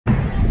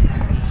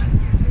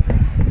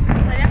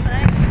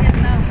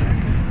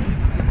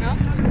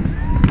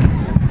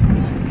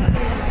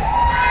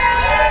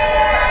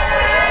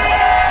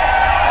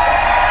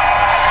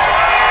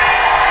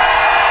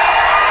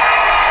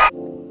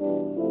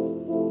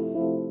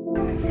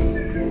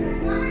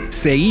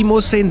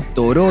Seguimos en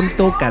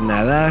Toronto,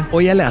 Canadá.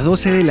 Hoy a las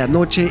 12 de la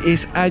noche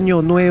es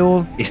Año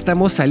Nuevo.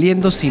 Estamos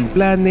saliendo sin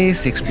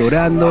planes,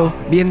 explorando,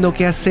 viendo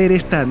qué hacer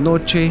esta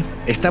noche.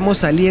 Estamos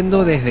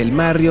saliendo desde el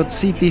Marriott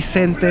City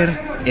Center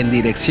en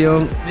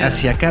dirección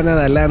hacia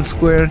Canada Land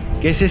Square,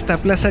 que es esta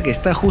plaza que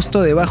está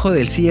justo debajo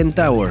del CN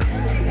Tower.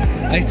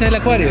 Ahí está el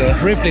acuario,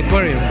 Ripley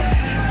Aquarium.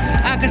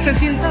 Ah, acá está el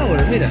CN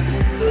Tower, mira.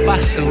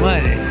 Paso,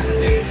 madre.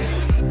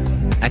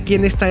 Aquí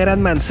en esta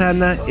gran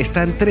manzana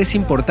están tres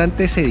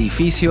importantes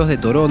edificios de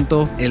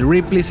Toronto: el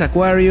Ripley's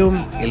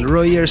Aquarium, el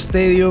Royal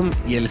Stadium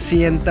y el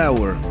CN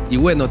Tower. Y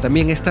bueno,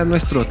 también está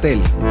nuestro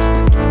hotel.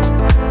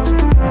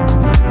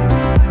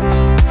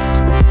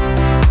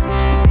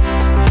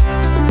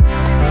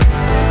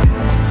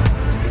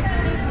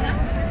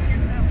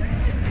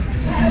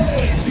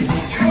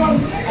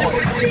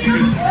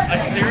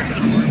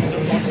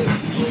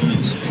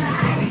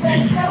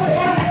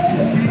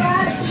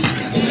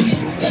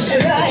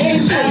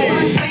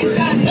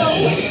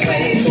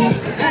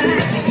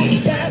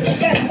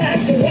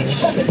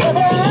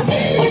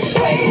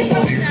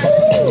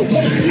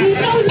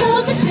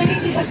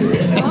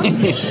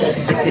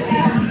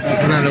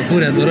 Una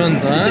locura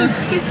Toronto, ¿ah?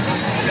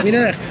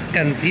 Mira la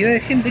cantidad de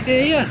gente que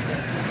hay allá.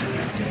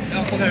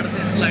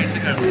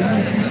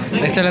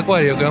 Ahí está el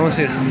acuario que vamos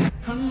a ir.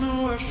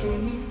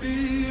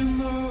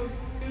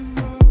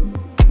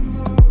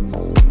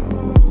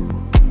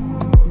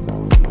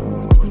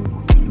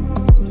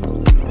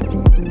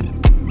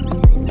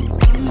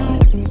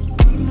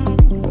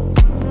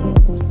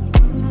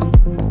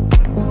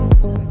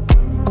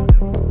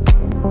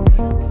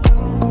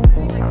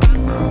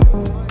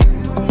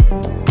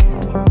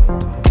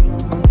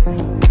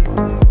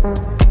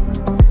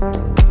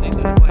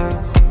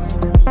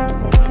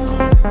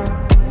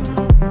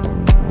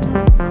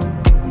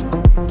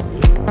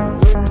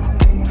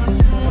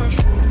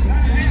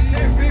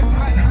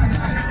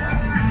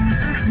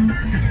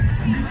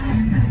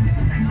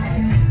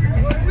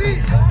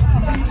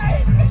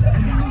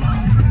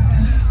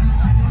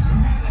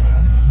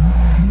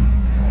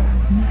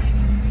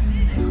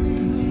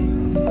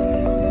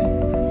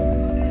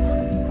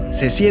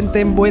 Se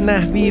sienten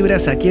buenas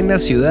vibras aquí en la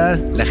ciudad,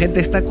 la gente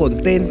está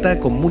contenta,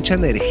 con mucha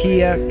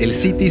energía. El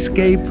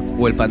cityscape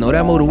o el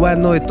panorama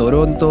urbano de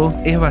Toronto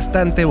es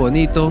bastante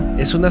bonito,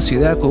 es una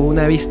ciudad con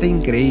una vista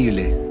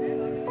increíble.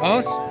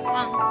 ¿Vamos?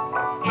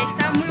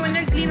 Está muy bueno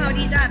el clima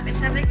ahorita, a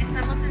pesar de que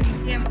estamos en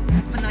diciembre.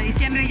 Bueno,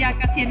 diciembre ya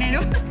casi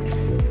enero.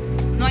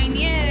 No hay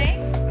nieve,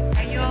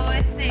 cayó un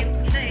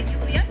poquito de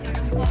lluvia,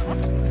 llovió un poco,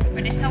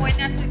 pero está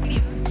buenazo el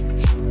clima.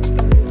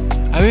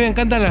 A mí me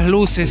encantan las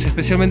luces,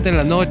 especialmente en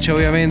la noche,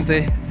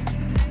 obviamente.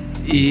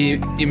 Y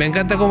me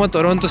encanta cómo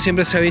Toronto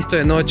siempre se ha visto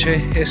de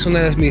noche. Es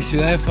una de mis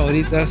ciudades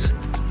favoritas.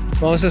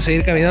 Vamos a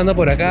seguir caminando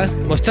por acá,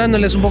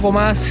 mostrándoles un poco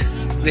más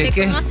de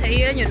cómo se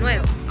vive Año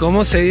Nuevo.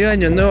 Cómo se vive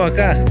Año Nuevo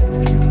acá.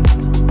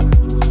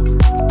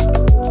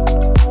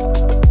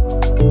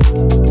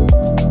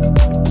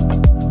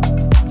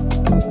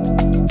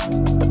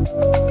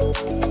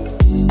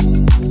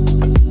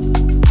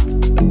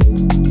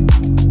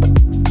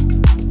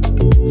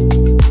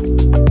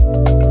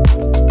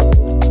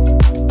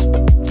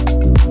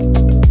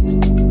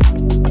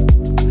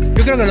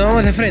 Creo que nos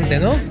vamos de frente,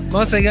 ¿no?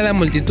 Vamos a seguir a la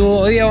multitud.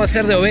 Hoy día vamos a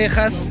hacer de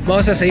ovejas.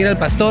 Vamos a seguir al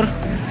pastor.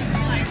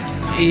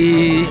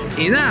 Y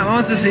nada,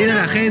 vamos a seguir a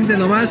la gente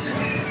nomás.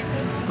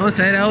 Vamos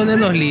a ver a dónde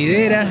nos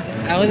lidera,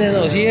 a dónde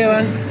nos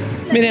llevan.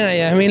 Miren a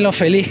Yasmin lo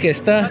feliz que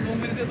está.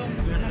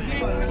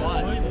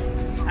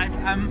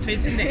 I'm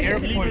facing the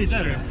airport.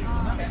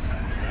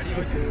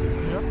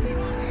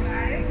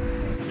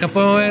 Acá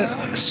podemos ver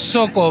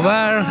Soco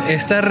Bar,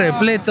 está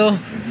repleto.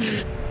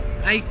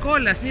 Hay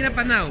colas, mira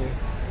Panago.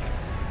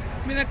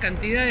 Mira la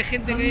cantidad de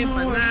gente que hay en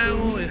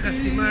Panago, en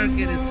Hasty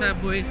Market, en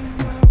Subway.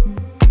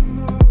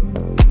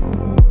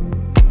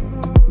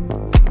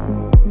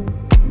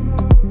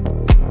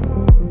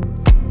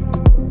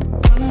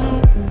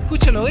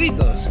 Escucha los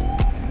gritos.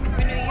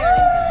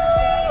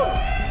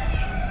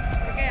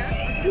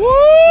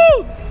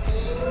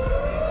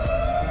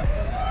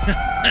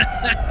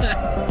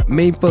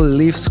 Maple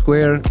Leaf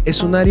Square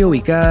es un área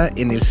ubicada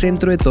en el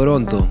centro de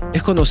Toronto.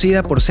 Es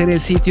conocida por ser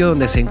el sitio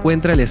donde se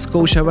encuentra el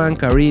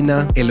Scotiabank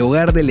Arena, el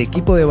hogar del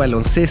equipo de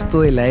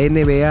baloncesto de la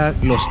NBA,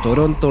 los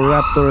Toronto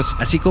Raptors,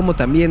 así como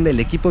también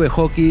del equipo de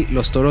hockey,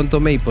 los Toronto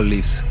Maple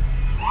Leafs.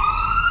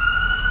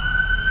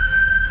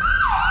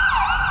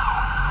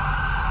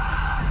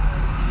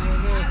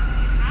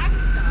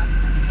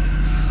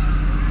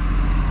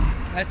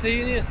 Hasta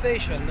Union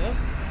Station,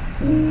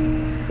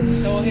 ¿no?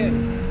 Estamos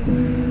bien.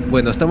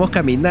 Bueno, estamos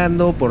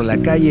caminando por la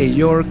calle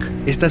York.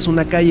 Esta es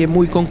una calle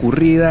muy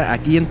concurrida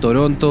aquí en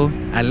Toronto.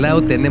 Al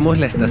lado tenemos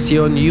la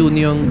estación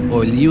Union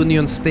o el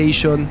Union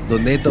Station,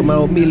 donde he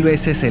tomado 1000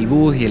 veces el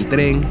bus y el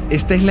tren.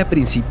 Esta es la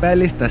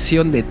principal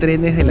estación de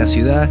trenes de la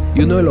ciudad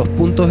y uno de los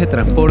puntos de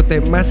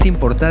transporte más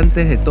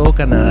importantes de todo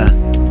Canadá.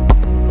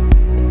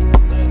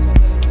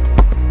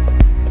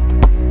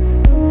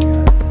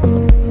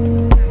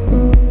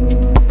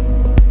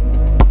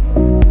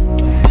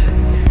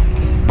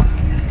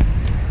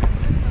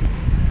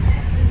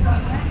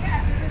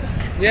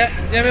 Ya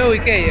me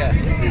ubiqué ya.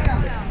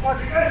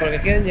 Porque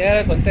quieren llegar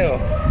al conteo.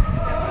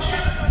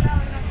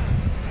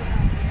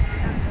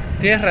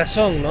 Tienes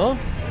razón, ¿no?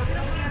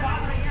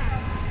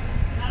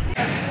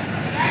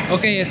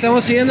 Ok,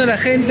 estamos siguiendo a la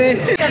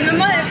gente.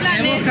 Cambiamos de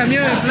planes. Hemos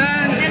cambiado de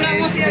plan.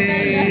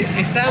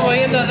 Estábamos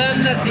yendo a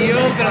Dandas y yo,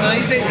 pero nos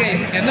dicen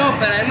que no,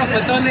 para ver los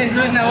botones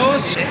no es la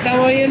voz.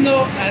 Estamos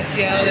yendo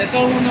hacia donde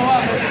todo el mundo va,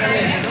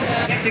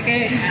 ¿no? Así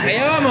que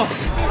allá vamos.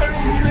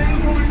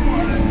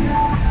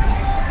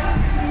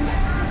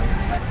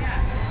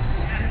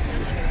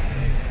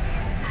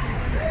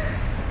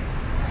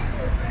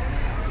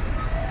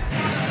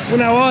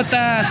 Una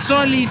bota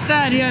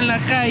solitaria en la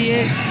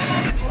calle.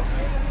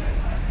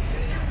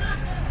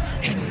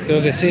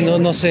 Creo que sí,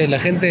 no sé, la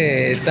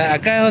gente está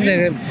acá es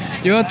donde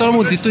yo veo toda la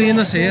multitud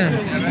yéndose allá.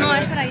 No,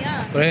 es para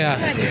allá. Por allá.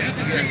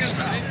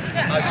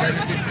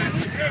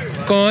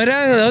 Como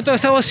verán, nosotros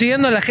estamos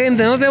siguiendo a la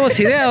gente, no tenemos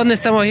idea de dónde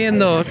estamos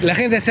yendo. La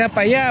gente se va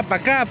para allá,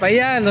 para acá, para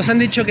allá. Nos han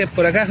dicho que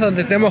por acá es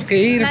donde tenemos que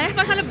ir. La vez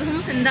pasada lo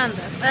pusimos en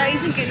Dandas, ahora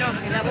dicen que no,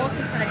 que la voz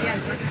es para allá.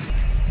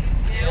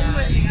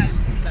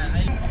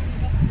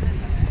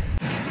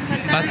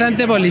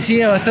 Bastante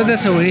policía, bastante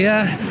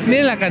seguridad.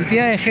 Miren la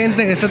cantidad de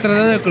gente que está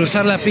tratando de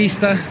cruzar la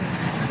pista.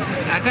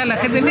 Acá la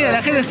gente, mira,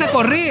 la gente está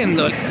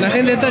corriendo. La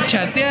gente está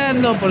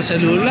chateando por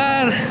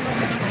celular,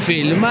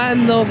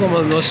 filmando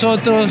como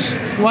nosotros.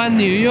 One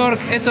New York.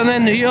 Esto no es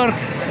New York,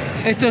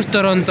 esto es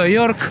Toronto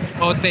York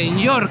o Ten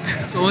York.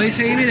 Como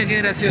dice ahí, mira qué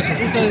gracioso.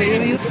 Justo donde yo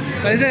vivo.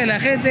 Parece que la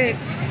gente...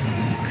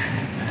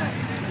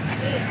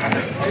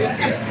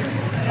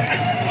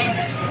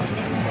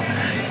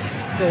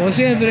 Como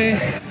siempre,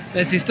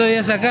 las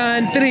historias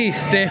acaban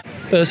tristes,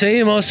 pero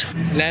seguimos.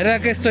 La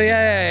verdad que esto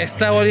ya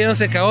está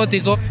volviéndose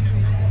caótico.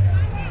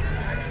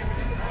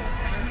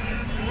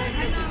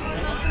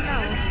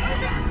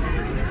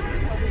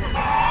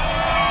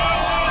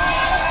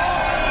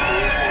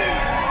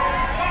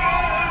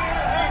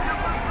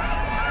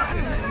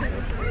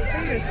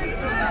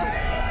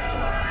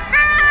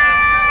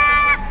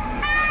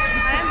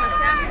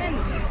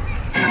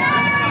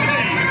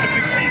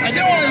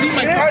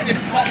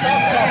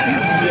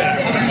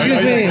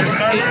 Excuse me,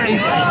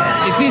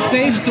 is it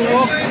safe to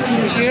walk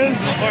here?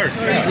 Of course.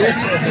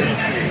 Yes.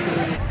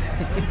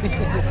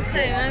 Se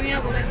me da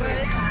miedo porque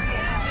puede eso.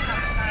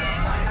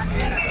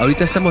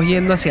 Ahorita estamos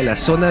yendo hacia la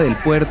zona del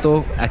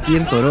puerto, aquí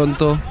en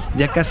Toronto.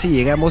 Ya casi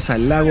llegamos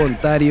al lago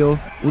Ontario,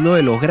 uno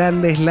de los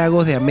grandes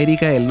lagos de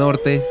América del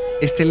Norte.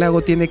 Este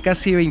lago tiene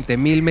casi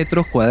 20,000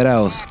 metros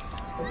cuadrados.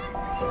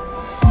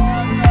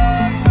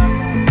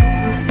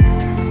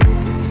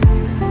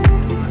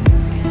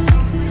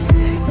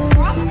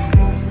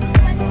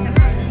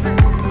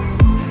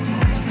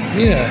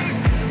 Mira.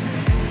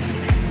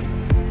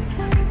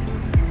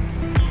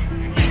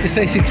 ¿Esta es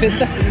esa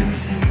bicicleta?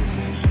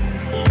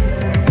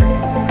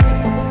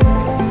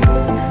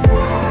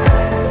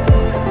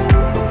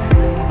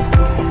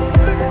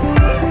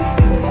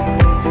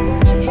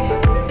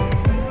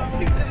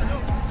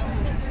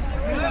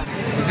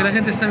 ¿Por qué la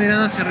gente está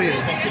mirando hacia arriba?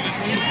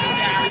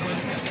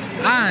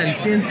 Ah, el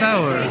CN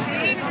Tower.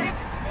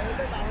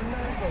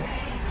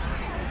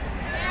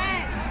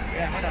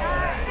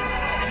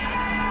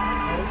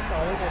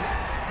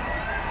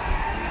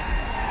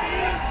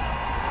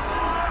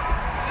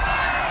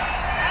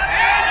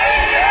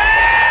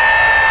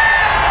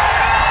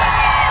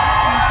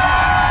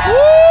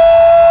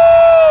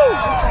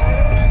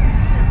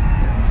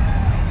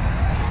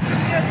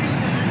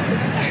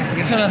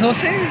 ¿Qué son las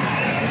 12?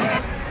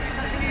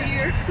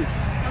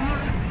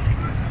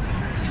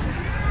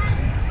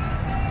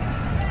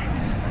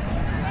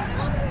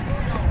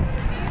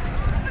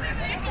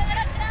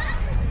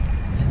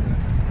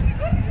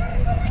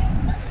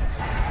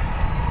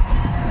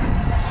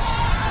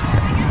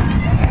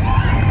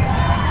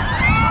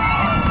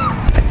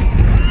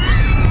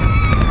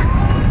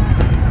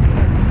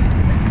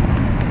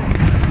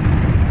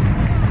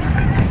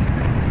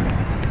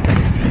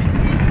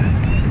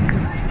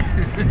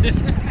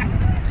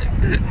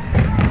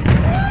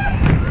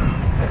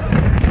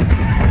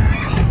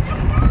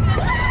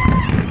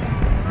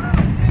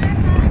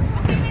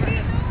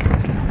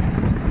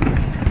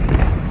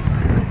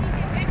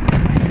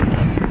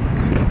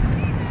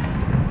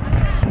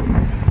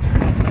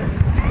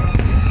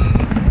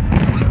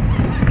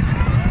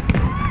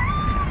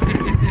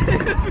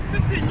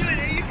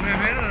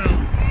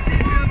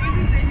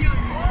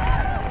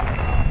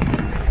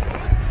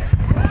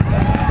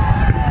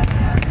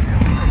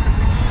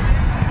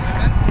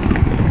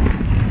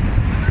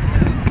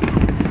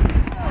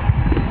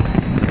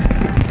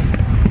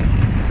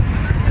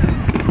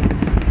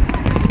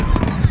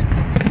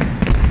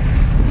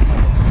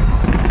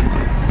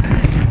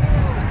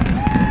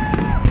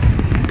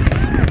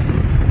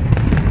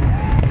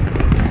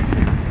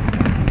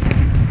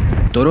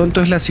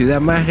 Toronto es la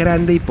ciudad más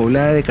grande y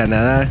poblada de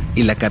Canadá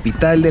y la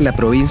capital de la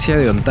provincia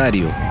de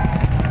Ontario.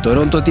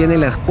 Toronto tiene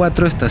las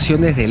 4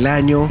 estaciones del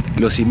año,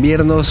 los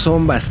inviernos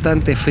son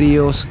bastante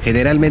fríos,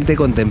 generalmente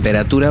con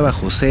temperatura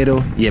bajo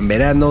cero, y en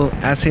verano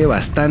hace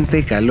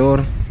bastante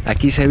calor.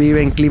 Aquí se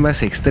vive en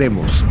climas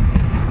extremos.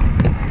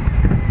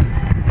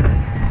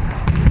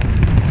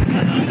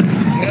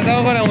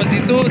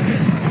 multitud.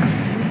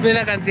 Ve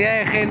la cantidad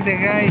de gente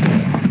que hay.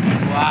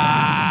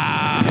 ¡Wow!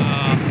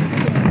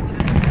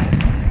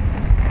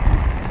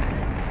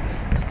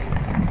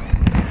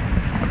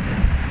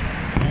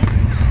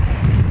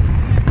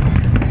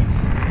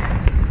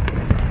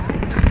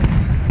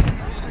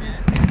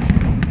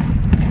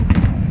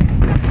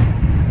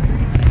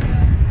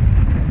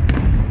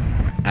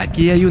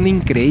 Aquí hay una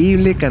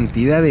increíble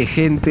cantidad de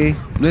gente.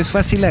 No es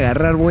fácil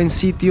agarrar buen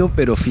sitio,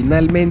 pero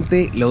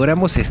finalmente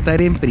logramos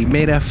estar en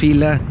primera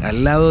fila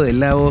al lado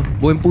del lago.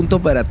 Buen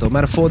punto para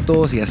tomar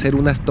fotos y hacer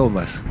unas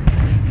tomas.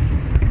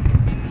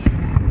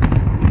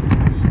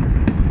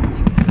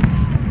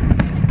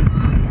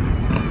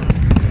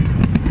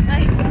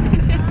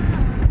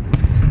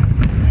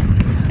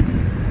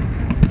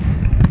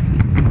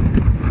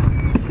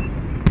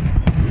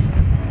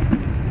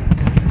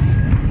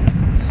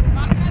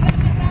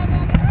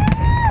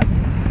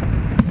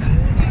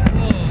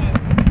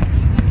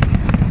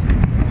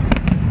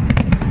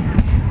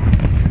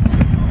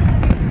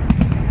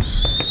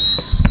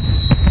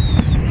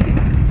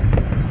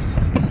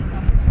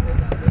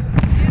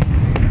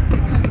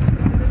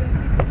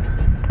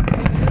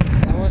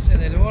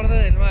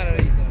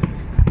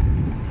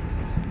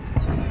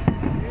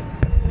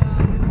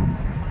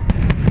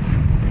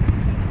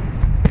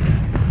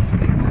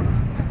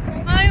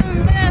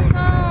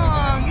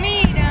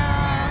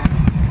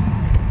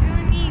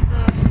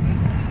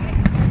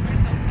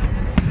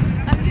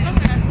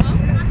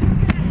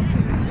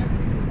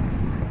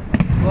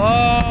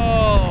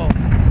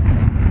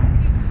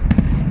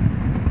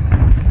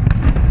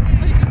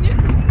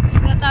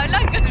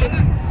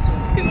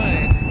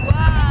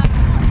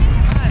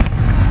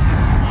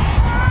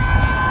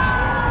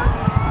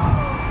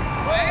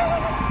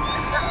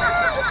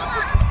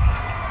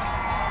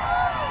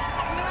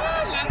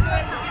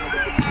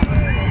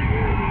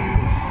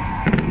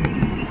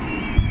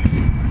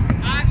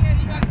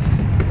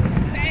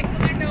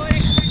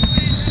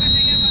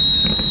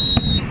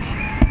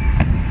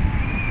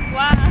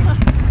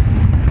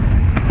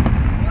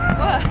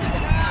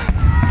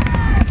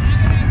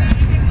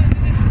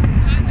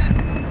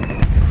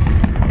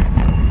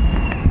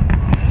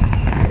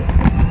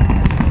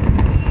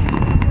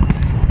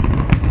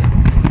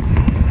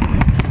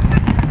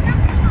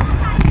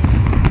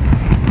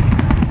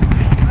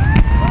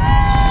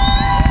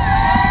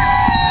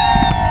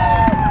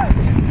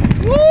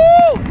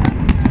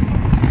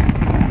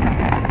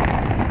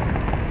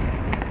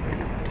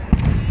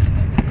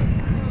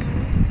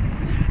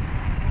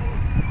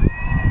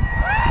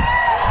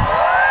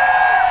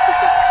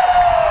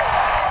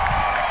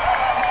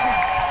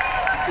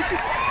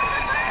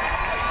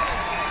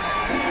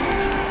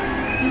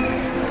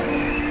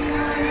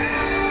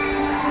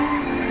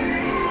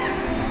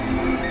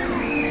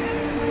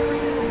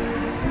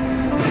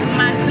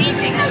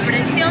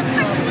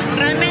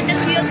 Realmente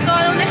ha sido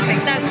todo un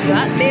espectáculo,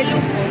 ¿eh? De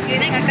lujo. Si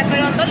vienen acá a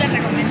Toronto, les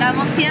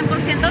recomendamos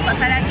 100%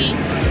 pasar aquí,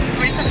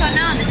 por esta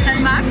zona donde está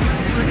el mar,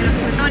 porque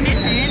los botones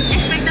se ven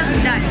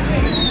espectaculares.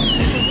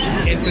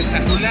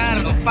 Espectacular,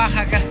 lo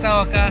paja que ha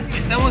estado acá.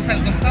 Estamos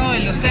al costado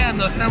del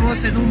océano,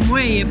 estamos en un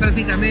muelle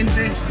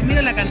prácticamente.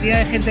 Mira la cantidad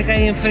de gente que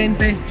hay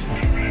enfrente.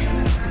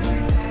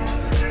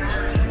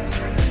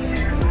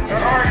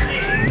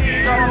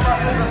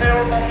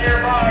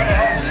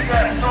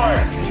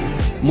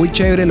 Muy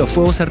chévere los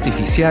fuegos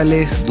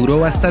artificiales,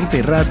 duró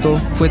bastante rato,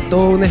 fue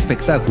todo un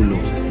espectáculo.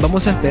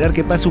 Vamos a esperar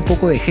que pase un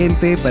poco de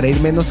gente para ir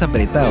menos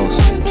apretados.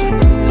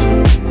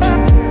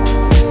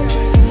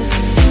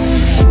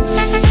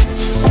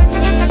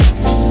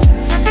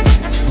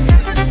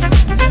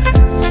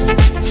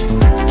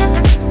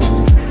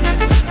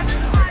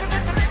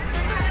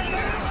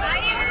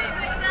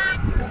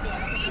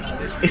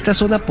 Esta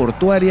zona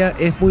portuaria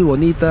es muy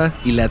bonita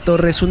y la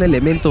torre es un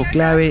elemento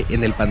clave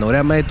en el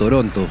panorama de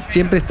Toronto.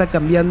 Siempre está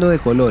cambiando de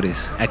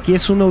colores. Aquí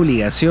es una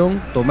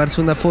obligación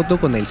tomarse una foto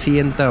con el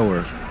CN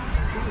Tower.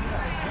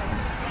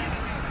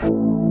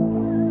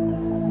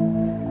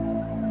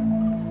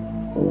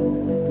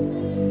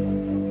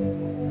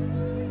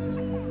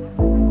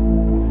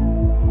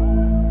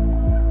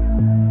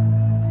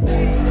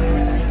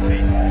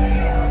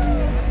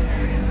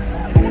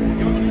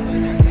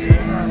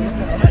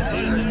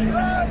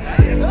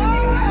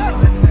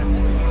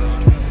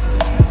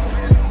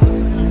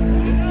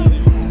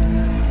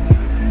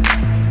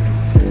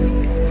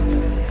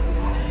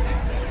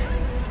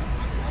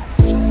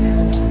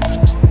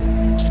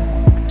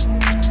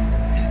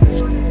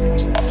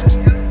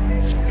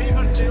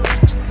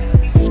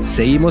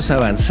 Seguimos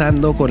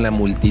avanzando con la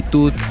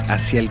multitud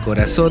hacia el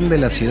corazón de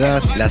la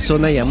ciudad, la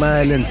zona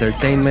llamada el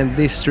Entertainment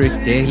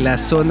District, que es la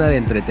zona de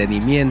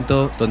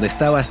entretenimiento donde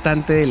está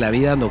bastante de la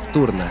vida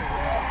nocturna.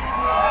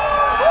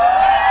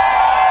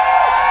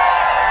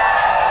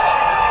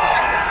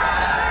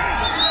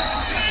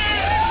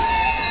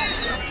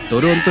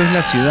 Toronto es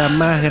la ciudad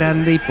más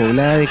grande y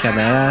poblada de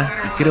Canadá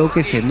y creo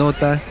que se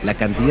nota la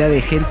cantidad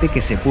de gente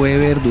que se puede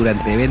ver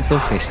durante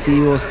eventos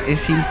festivos.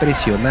 Es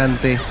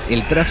impresionante.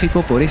 El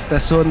tráfico por esta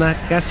zona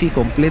casi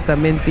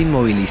completamente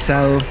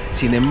inmovilizado.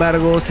 Sin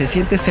embargo, se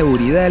siente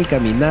seguridad al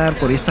caminar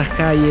por estas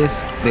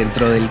calles.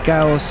 Dentro del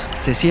caos,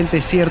 se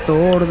siente cierto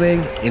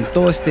orden. En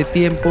todo este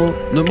tiempo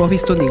no hemos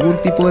visto ningún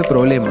tipo de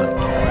problema.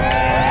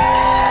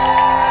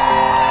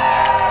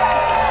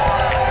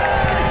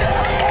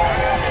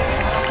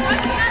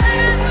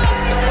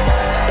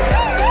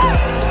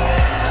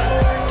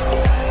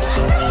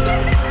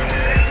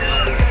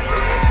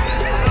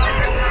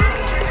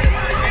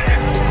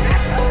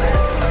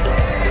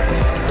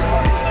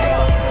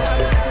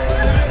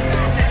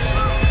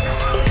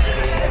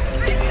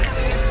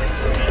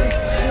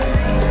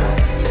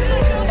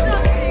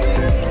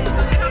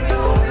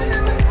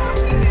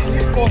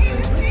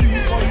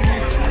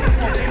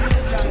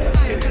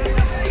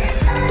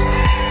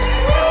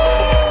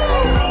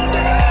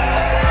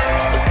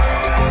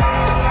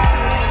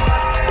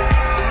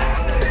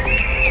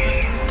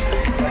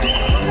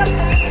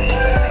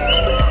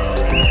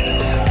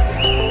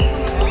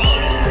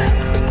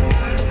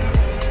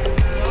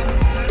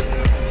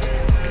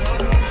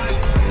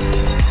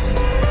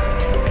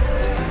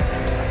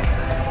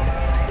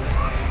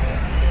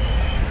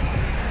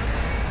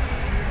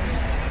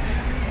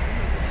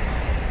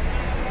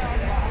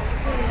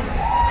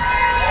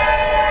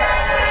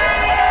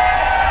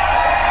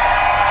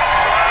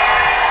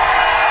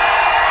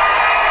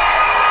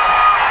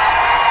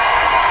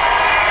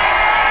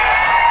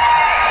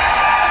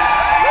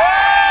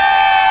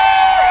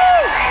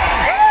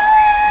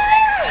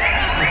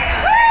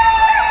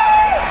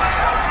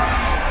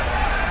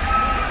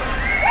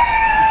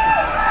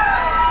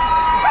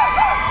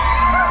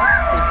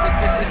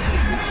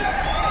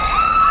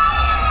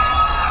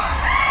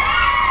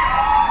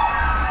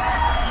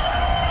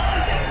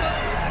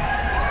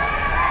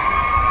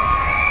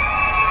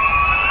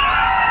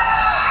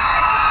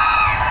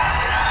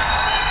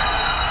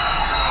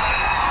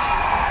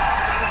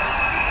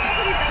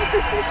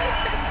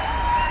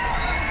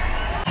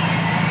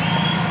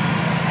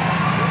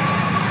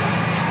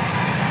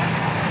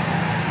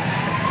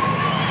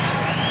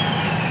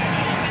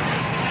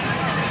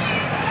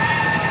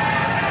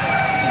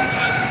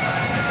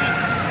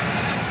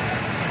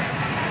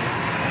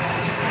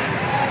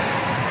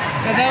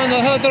 Estamos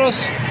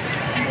nosotros,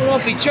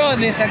 unos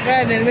pichones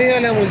acá en el medio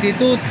de la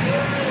multitud.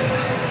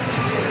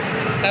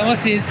 Estamos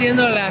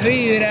sintiendo las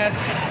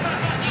vibras,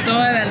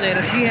 toda la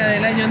energía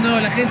del Año Nuevo.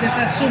 La gente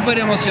está súper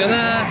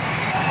emocionada,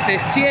 se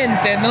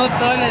siente, ¿no?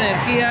 Toda la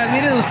energía.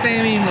 Miren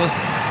ustedes mismos,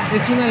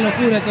 es una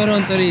locura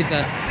Toronto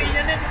ahorita.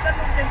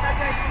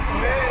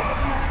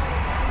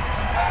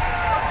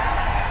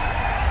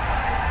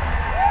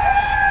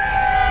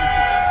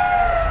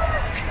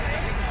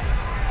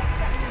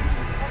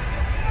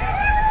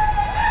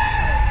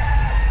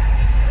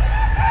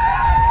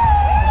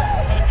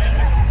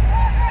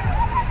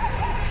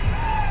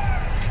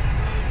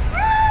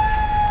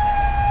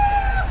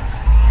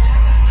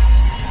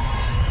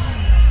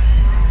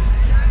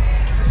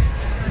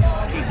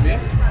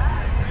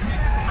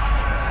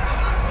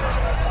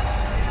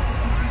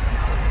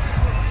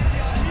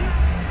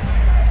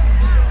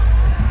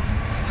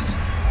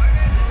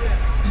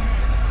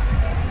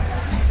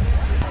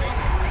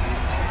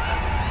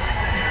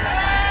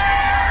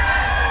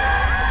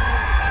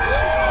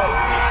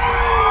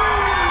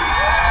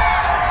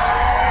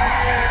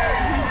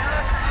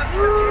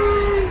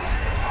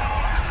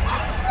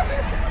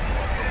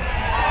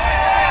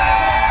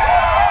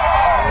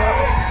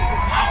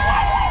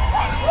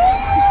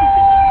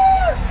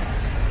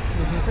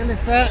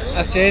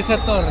 Hacia esa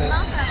torre.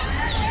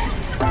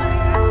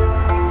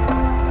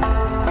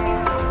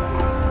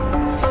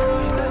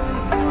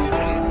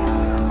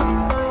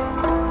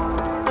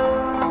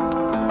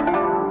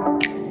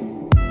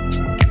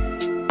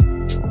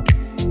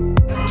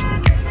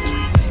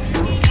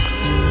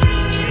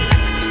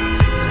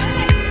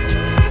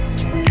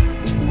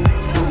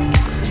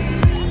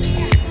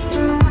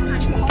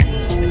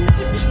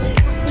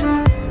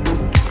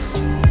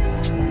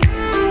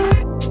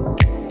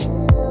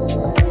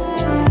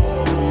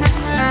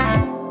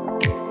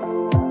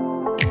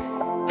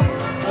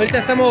 Ahorita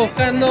estamos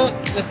buscando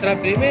nuestra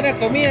primera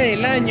comida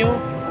del año.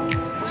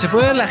 Se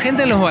puede ver la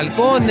gente en los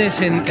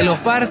balcones, en los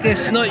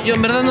parques. No, yo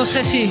en verdad no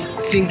sé si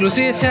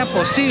inclusive sea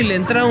posible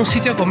entrar a un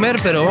sitio a comer,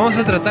 pero vamos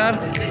a tratar.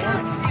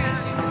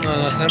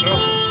 No, está en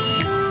rojo.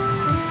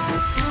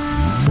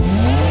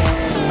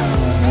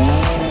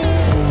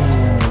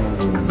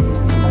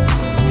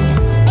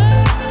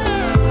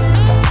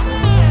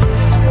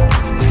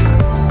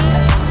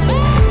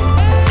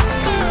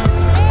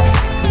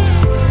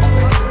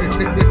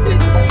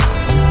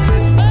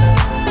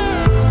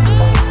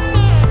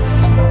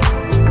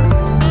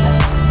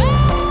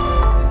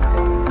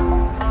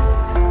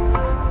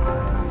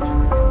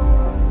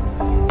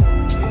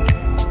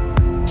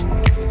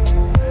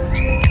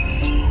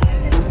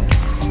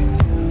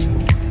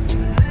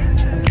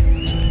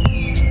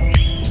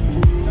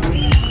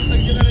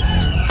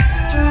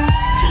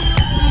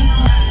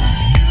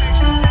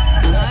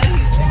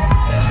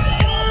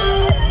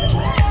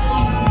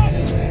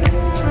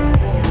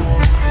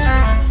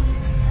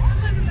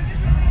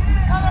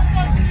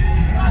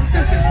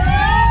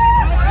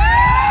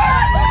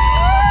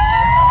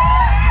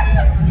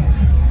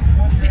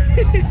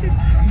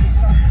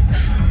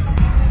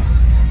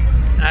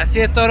 Así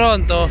es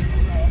Toronto.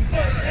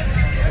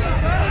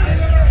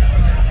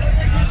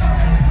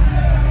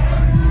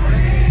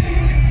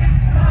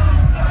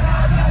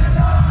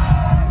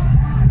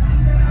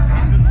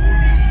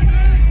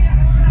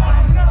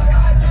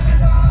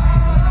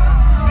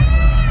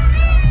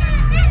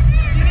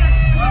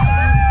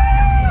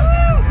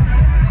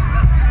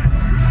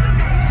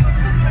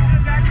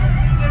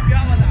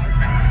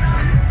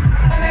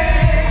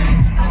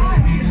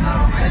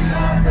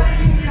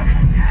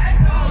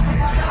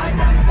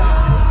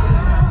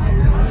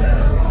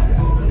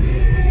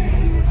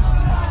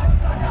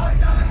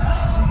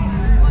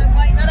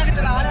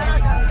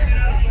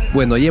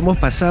 Bueno, ya hemos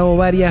pasado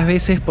varias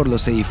veces por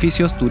los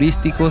edificios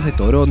turísticos de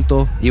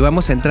Toronto y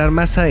vamos a entrar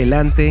más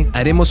adelante.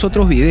 Haremos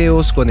otros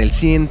videos con el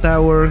CN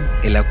Tower,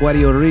 el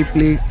acuario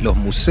Ripley, los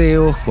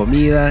museos,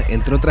 comida,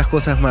 entre otras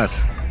cosas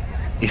más.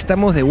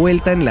 Estamos de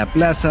vuelta en la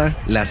plaza,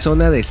 la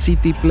zona de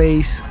City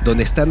Place,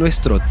 donde está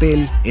nuestro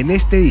hotel. En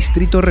este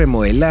distrito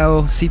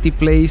remodelado, City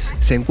Place,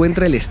 se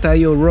encuentra el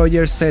estadio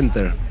Harbour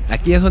St.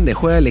 Aquí es donde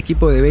juega el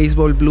equipo de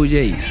béisbol Blue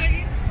Jays.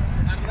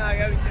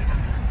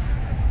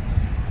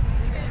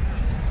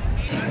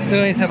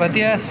 Tengo mis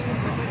zapatillas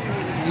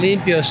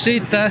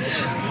limpiositas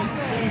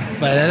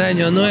para el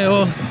año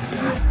nuevo.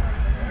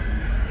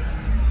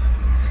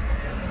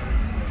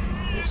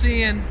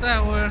 CN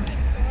Tower.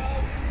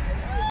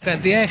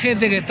 Cantidad de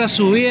gente que está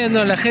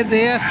subiendo, la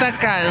gente ya está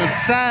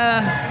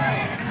cansada.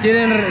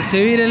 Quieren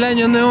recibir el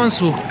año nuevo en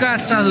sus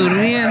casas,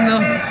 durmiendo.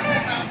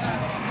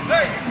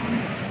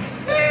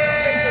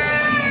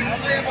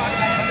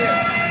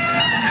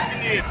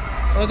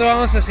 Nosotros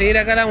vamos a seguir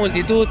acá la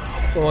multitud,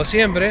 como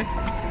siempre.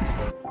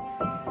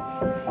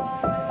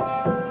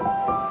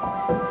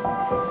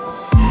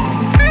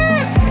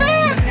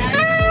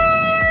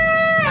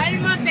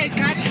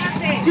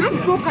 Yo no me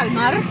puedo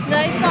calmar.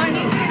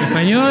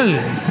 Español.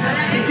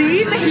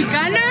 Sí,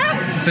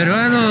 mexicanas.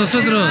 Peruanos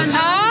nosotros.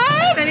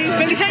 ¡Ay!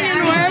 ¡Feliz año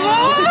nuevo!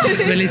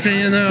 Feliz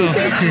año nuevo.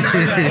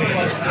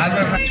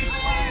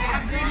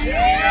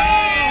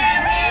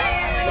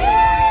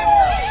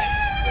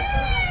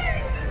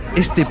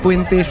 Este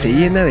puente se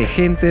llena de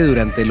gente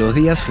durante los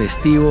días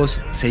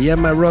festivos. Se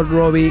llama Rod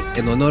Robbie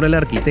en honor al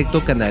arquitecto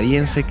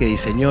canadiense que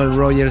diseñó el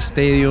Rogers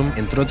Stadium,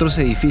 entre otros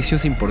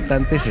edificios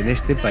importantes en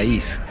este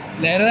país.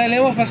 La verdad, le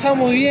hemos pasado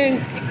muy bien.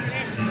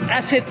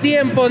 Hace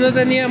tiempo no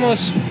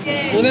teníamos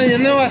un año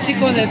nuevo así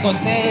con el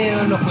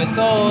conteo, los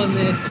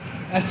cuetones.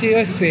 Ha sido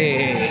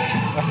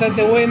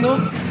bastante bueno.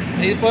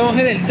 Ahí podemos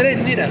ver el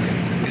tren, mira.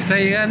 Está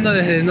llegando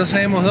desde no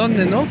sabemos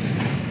dónde, ¿no?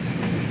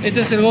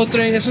 Este es el GO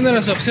Train, es una de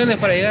las opciones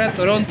para llegar a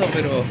Toronto,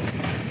 pero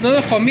no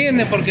nos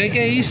conviene porque hay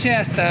que irse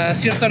hasta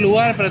cierto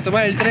lugar para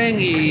tomar el tren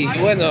y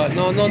bueno,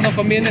 no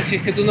conviene si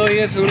es que tú no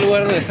vives en un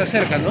lugar donde está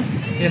cerca, ¿no?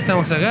 Ya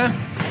estamos acá.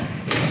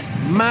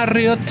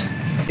 Marriott.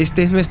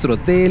 Este es nuestro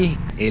hotel,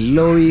 el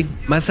lobby.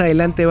 Más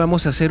adelante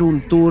vamos a hacer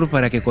un tour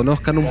para que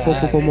conozcan un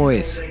poco cómo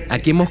es.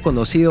 Aquí hemos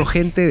conocido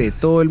gente de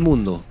todo el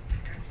mundo.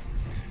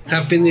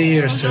 Happy New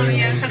Year, sir.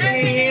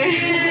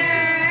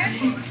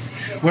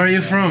 Where are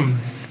you from?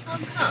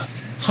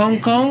 Hong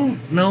Kong?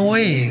 No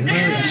way.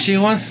 She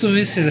wants to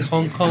visit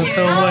Hong Kong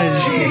so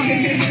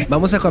much.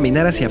 Vamos a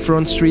caminar hacia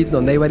Front Street,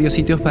 donde hay varios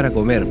sitios para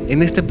comer.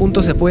 En este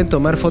punto se pueden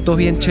tomar fotos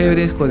bien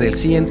chéveres con el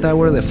CN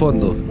Tower de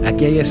fondo.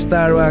 Aquí hay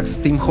Starbucks,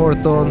 Tim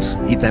Hortons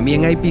y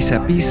también hay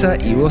Pizza Pizza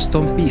y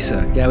Boston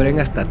Pizza, que abren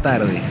hasta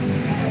tarde.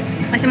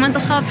 Ay, se me ha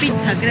antojado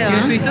pizza, creo.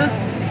 ¿Quieres pizza?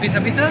 ¿Pizza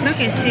pizza? Creo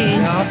que sí.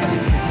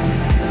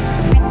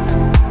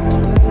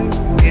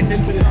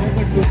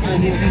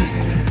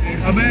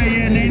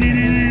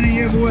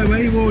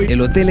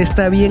 El hotel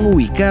está bien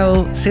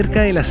ubicado,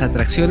 cerca de las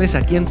atracciones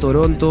aquí en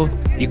Toronto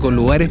y con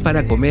lugares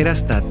para comer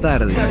hasta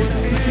tarde.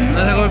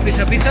 ¿Vas a comer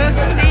pizza pizza? Sí.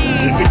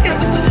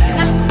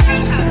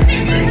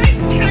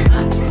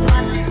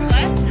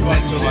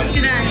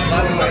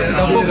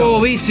 Está un poco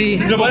busy.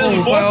 Você trabalha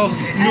no Fox?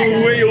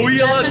 Eu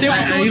ia lá o tempo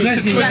todo.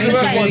 Você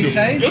vai quando?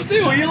 Eu sei,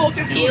 eu ia lá o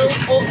tempo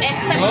todo.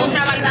 Essa semana eu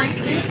trabalho na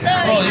segunda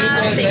e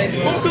na sexta.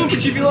 Como que eu não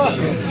te vi lá?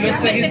 Eu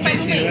comecei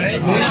faz um mês.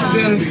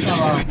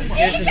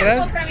 ¿Quieres Ele entrar?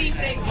 passou pra mim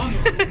emprego.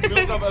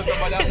 Eu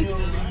trabalhava no...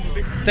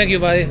 Thank you,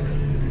 buddy.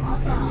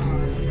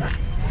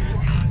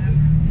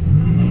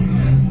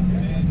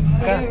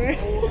 Acá.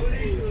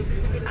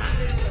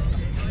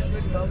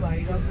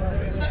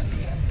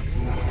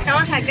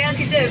 Estamos acá en el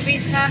sitio de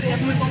pizza, que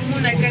es muy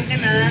común acá en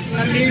Canadá, se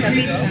llama pizza.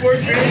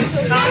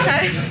 Vamos a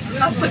ver,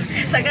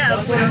 sacar a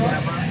fuego.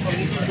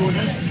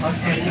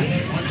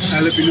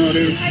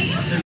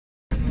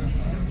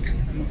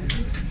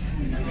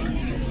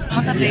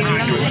 Vamos a pedir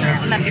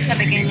una pizza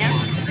pequeña,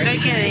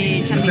 creo que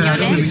de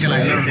champiñones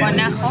con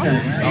ajo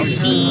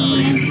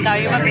y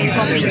también va a pedir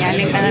con piña,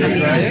 le encanta la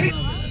piña.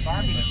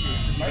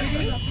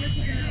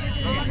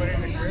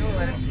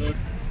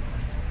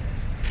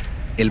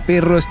 El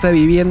perro está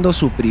viviendo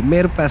su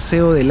primer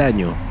paseo del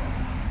año.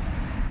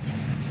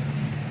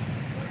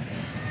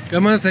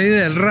 Vamos a salir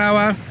del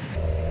Raba.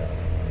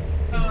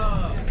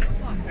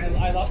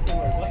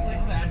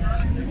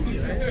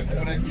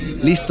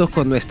 Listos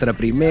con nuestra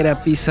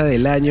primera pizza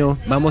del año,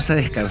 vamos a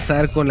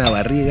descansar con la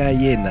barriga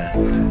llena.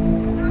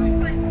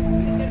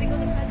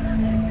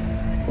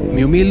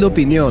 Mi humilde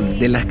opinión,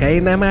 de las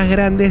cadenas más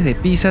grandes de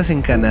pizzas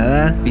en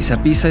Canadá,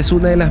 Pizza Pizza es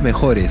una de las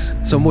mejores.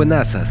 Son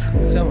buenazas.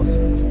 Pasamos.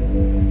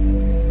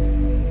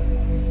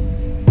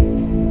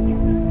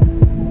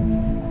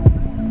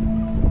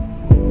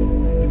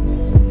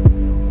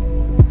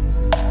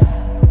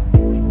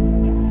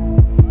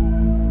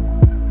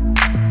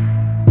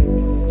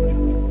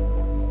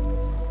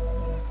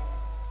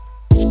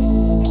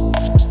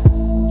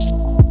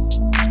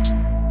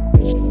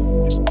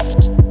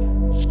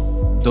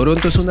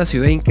 Toronto es una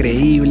ciudad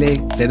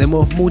increíble,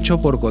 tenemos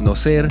mucho por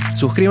conocer.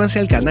 Suscríbanse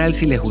al canal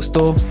si les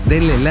gustó,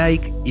 denle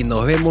like y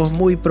nos vemos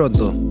muy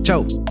pronto.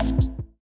 ¡Chao!